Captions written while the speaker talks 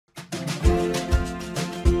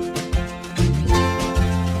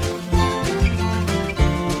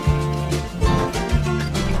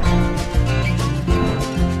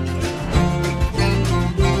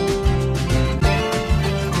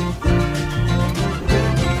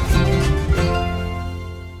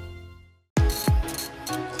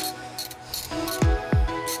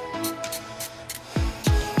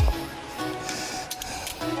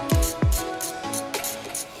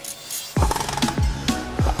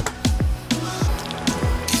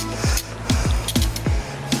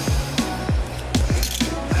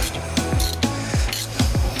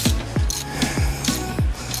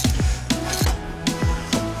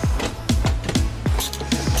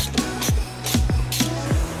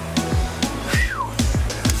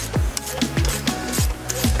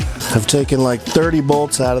I've taken like 30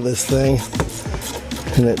 bolts out of this thing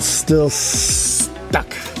and it's still stuck.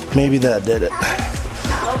 Maybe that did it.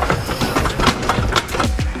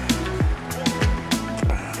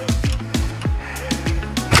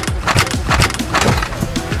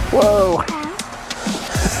 Whoa.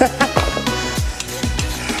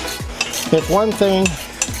 If one thing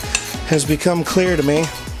has become clear to me,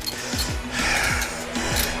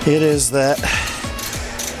 it is that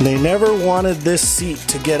they never wanted this seat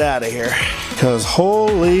to get out of here. Because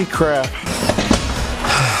holy crap.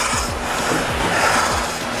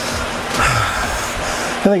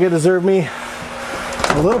 I think I deserve me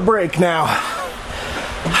a little break now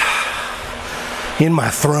in my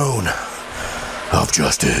throne of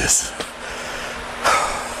justice.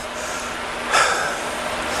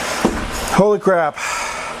 Holy crap.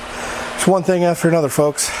 It's one thing after another,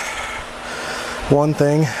 folks. One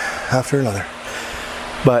thing after another.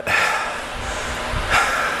 But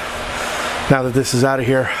now that this is out of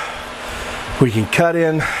here, we can cut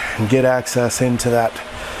in and get access into that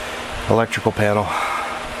electrical panel.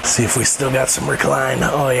 See if we still got some recline.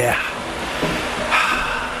 Oh yeah.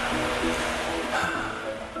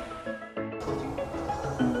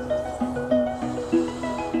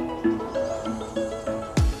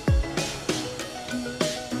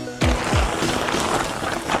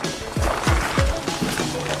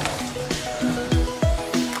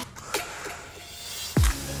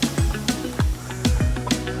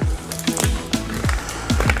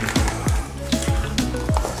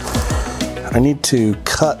 I need to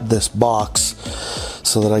cut this box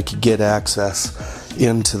so that I could get access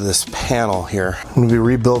into this panel here. I'm going to be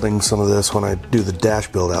rebuilding some of this when I do the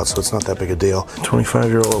dash build out, so it's not that big a deal.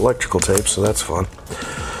 25-year-old electrical tape, so that's fun.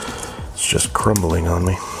 It's just crumbling on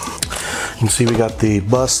me. You can see we got the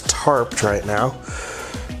bus tarped right now,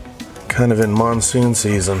 kind of in monsoon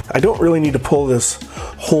season. I don't really need to pull this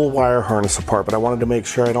whole wire harness apart, but I wanted to make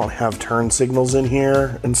sure I don't have turn signals in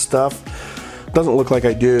here and stuff. Doesn't look like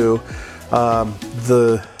I do.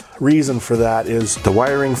 The reason for that is the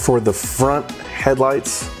wiring for the front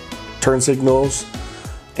headlights, turn signals,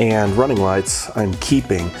 and running lights I'm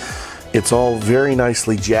keeping. It's all very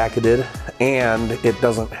nicely jacketed and it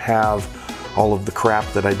doesn't have all of the crap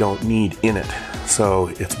that I don't need in it. So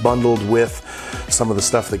it's bundled with some of the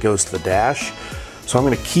stuff that goes to the dash. So I'm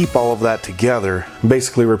going to keep all of that together,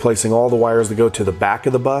 basically replacing all the wires that go to the back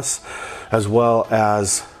of the bus, as well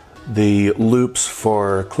as the loops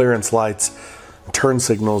for clearance lights, turn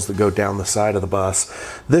signals that go down the side of the bus.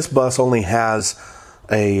 This bus only has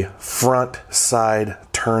a front side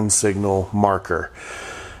turn signal marker,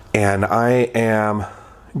 and I am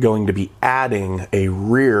going to be adding a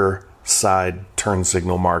rear side turn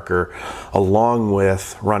signal marker along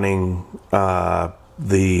with running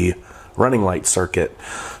the running light circuit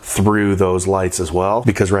through those lights as well,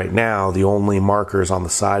 because right now the only markers on the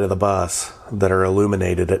side of the bus that are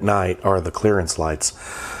illuminated at night are the clearance lights,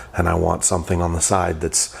 and I want something on the side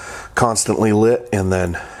that's constantly lit and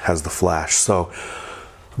then has the flash. So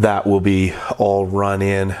that will be all run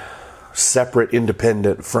in separate,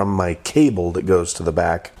 independent from my cable that goes to the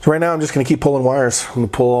back. So right now I'm just going to keep pulling wires. I'm going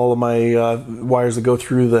to pull all of my wires that go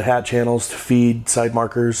through the hat channels to feed side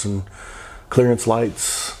markers and clearance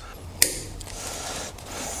lights.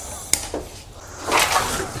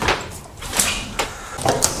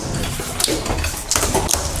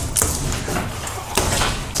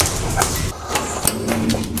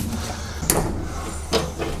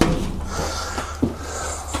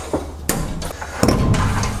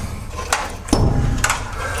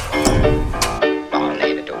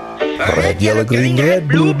 Red, yellow, green, red,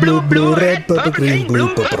 blue, blue, blue, red, purple, green,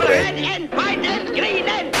 blue, purple, red. And white and green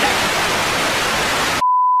and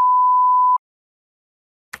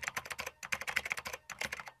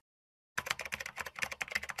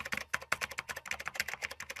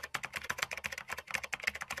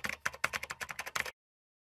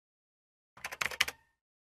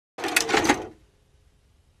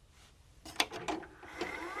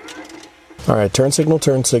All right, turn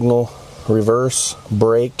signal, reverse,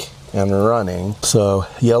 brake, and running. So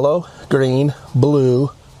yellow, green,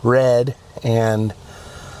 blue, red, and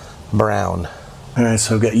brown. All right,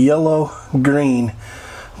 so I've got yellow, green,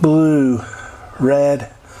 blue,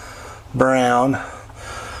 red, brown,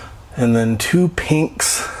 and then two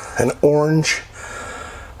pinks, an orange,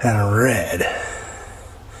 and a red.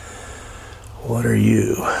 What are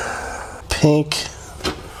you? Pink,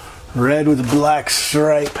 red with a black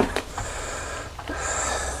stripe,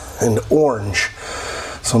 and orange.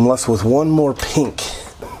 So I'm left with one more pink.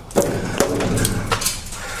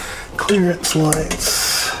 Clearance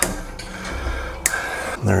lights.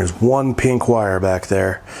 There's one pink wire back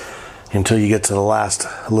there. until you get to the last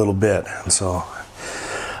little bit. And so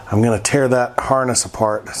I'm going to tear that harness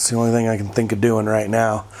apart. It's the only thing I can think of doing right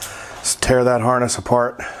now. Is tear that harness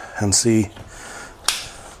apart and see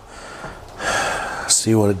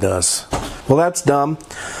what it does. Well, that's dumb.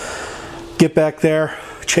 Get back there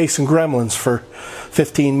chasing gremlins for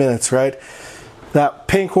 15 minutes, right? That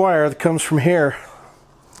pink wire that comes from here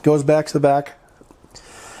goes back to the back,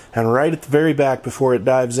 and right at the very back before it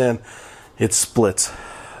dives in, it splits.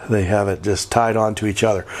 They have it just tied onto each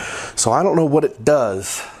other. So I don't know what it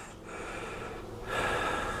does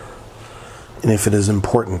and if it is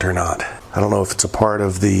important or not. I don't know if it's a part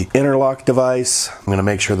of the interlock device. I'm going to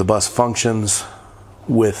make sure the bus functions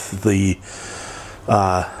with the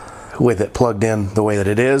with it plugged in the way that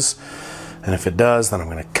it is. And if it does, then I'm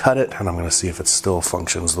going to cut it, and I'm going to see if it still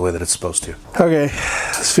functions the way that it's supposed to. Okay,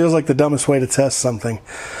 this feels like the dumbest way to test something,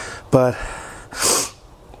 but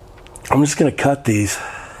I'm just going to cut these.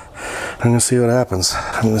 I'm going to see what happens.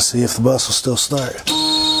 I'm going to see if the bus will still start.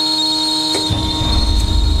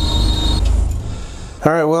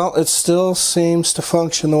 Alright, well, it still seems to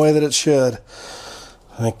function the way that it should.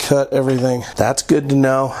 I cut everything. That's good to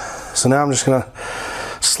know. So now I'm just going to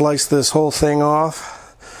slice this whole thing off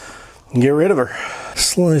and get rid of her.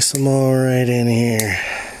 Slice them all right in here.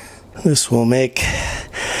 This will make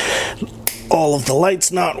all of the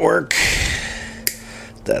lights not work.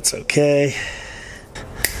 That's okay.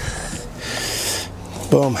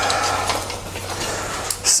 Boom.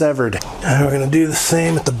 Severed. Now we're going to do the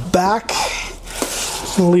same at the back.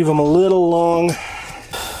 I'm going to leave them a little long.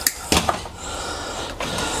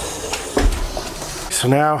 So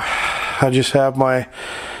now I just have my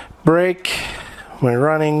brake, my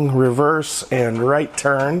running, reverse, and right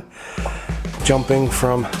turn, jumping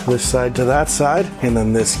from this side to that side. And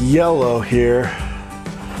then this yellow here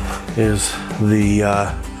is the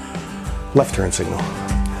left turn signal.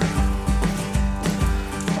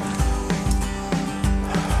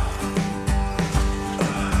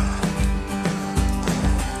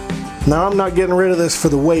 Now I'm not getting rid of this for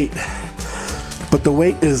the weight, but the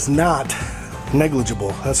weight is not negligible.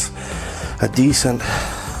 That's a decent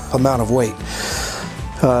amount of weight.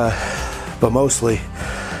 But mostly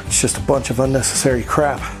it's just a bunch of unnecessary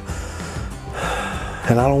crap.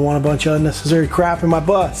 And I don't want a bunch of unnecessary crap in my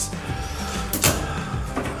bus.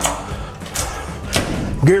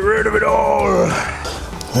 Get rid of it all.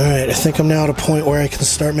 Alright, I think I'm now at a point where I can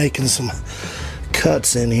start making some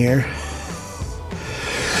cuts in here.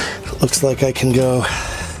 Looks like I can go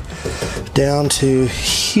down to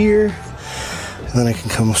here, and then I can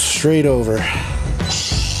come straight over.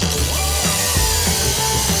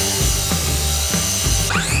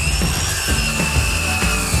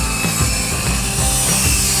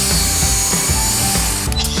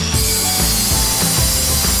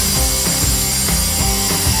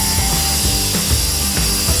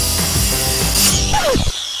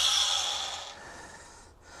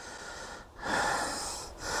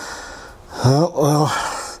 Oh, well,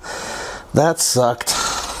 that sucked.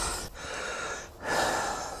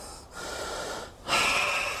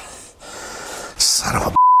 Son of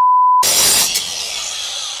a...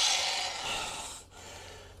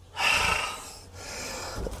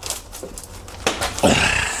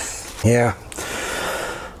 Yeah,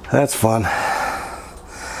 that's fun.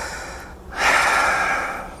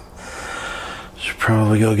 Should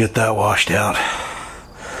probably go get that washed out.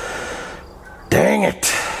 Dang it.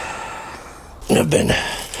 I've been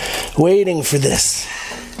waiting for this,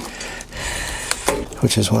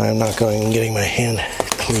 which is why I'm not going and getting my hand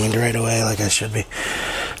cleaned right away like I should be.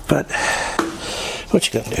 But what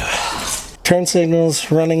you gonna do? Turn signals,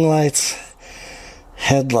 running lights,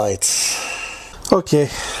 headlights. Okay,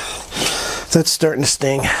 that's starting to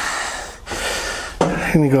sting.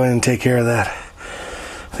 Let me go ahead and take care of that.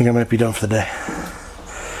 I think I might be done for the day.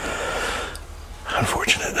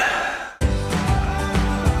 Unfortunate.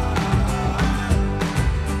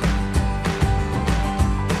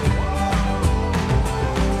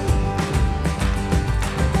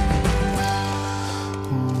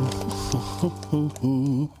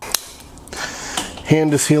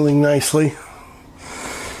 Hand is healing nicely.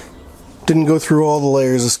 Didn't go through all the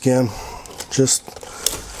layers of skin, just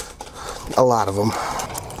a lot of them.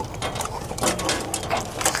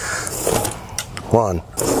 1,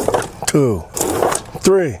 2,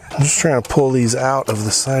 3. I'm just trying to pull these out of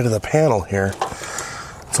the side of the panel here.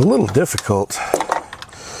 It's a little difficult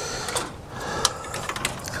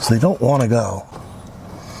because they don't want to go.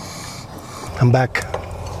 I'm back.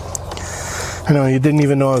 I know, you didn't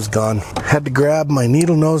even know I was gone. Had to grab my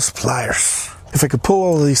needle nose pliers. If I could pull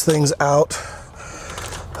all of these things out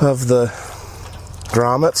of the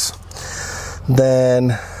grommets,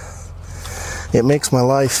 then It makes my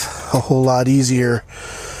life a whole lot easier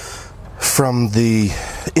from the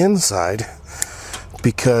inside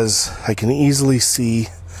because I can easily see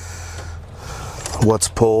what's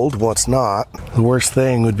pulled, what's not. The worst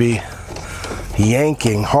thing would be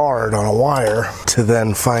yanking hard on a wire to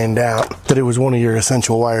then find out that it was one of your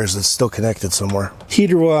essential wires that's still connected somewhere.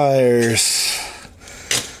 Heater wires,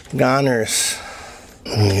 goners.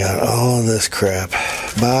 We got all of this crap.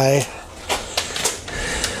 Bye.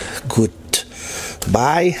 Good.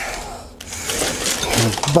 Bye.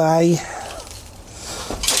 Bye.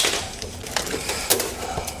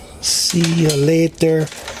 See you later.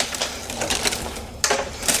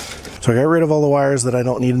 So I got rid of all the wires that I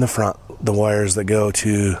don't need in the front. The wires that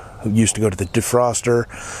used to go to the defroster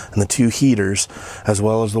and the 2 heaters, as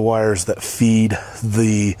well as the wires that feed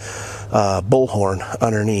the bullhorn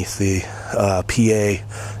underneath the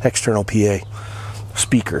external PA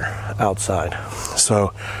speaker outside.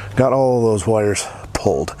 So got all of those wires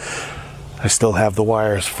pulled. I still have the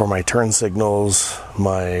wires for my turn signals,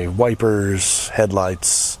 my wipers,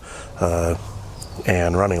 headlights,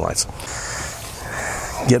 and running lights.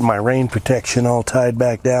 Getting my rain protection all tied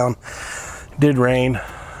back down. Did rain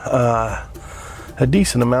a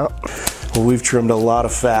decent amount. Well, we've trimmed a lot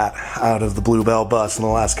of fat out of the Bluebell bus in the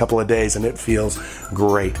last couple of days, and it feels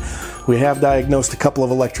great. We have diagnosed a couple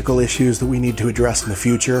of electrical issues that we need to address in the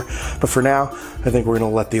future, but for now, I think we're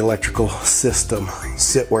going to let the electrical system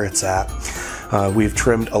sit where it's at. We've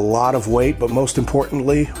trimmed a lot of weight, but most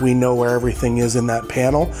importantly, we know where everything is in that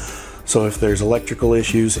panel. So if there's electrical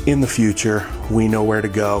issues in the future, we know where to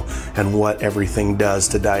go and what everything does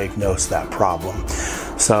to diagnose that problem.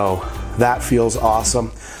 So that feels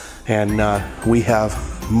awesome. And we have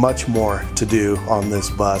much more to do on this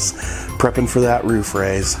bus, prepping for that roof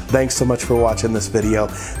raise. Thanks so much for watching this video.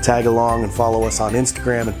 Tag along and follow us on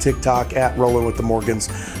Instagram and TikTok at Rollin' with the Morgans,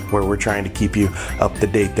 where we're trying to keep you up to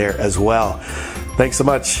date there as well. Thanks so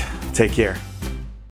much. Take care.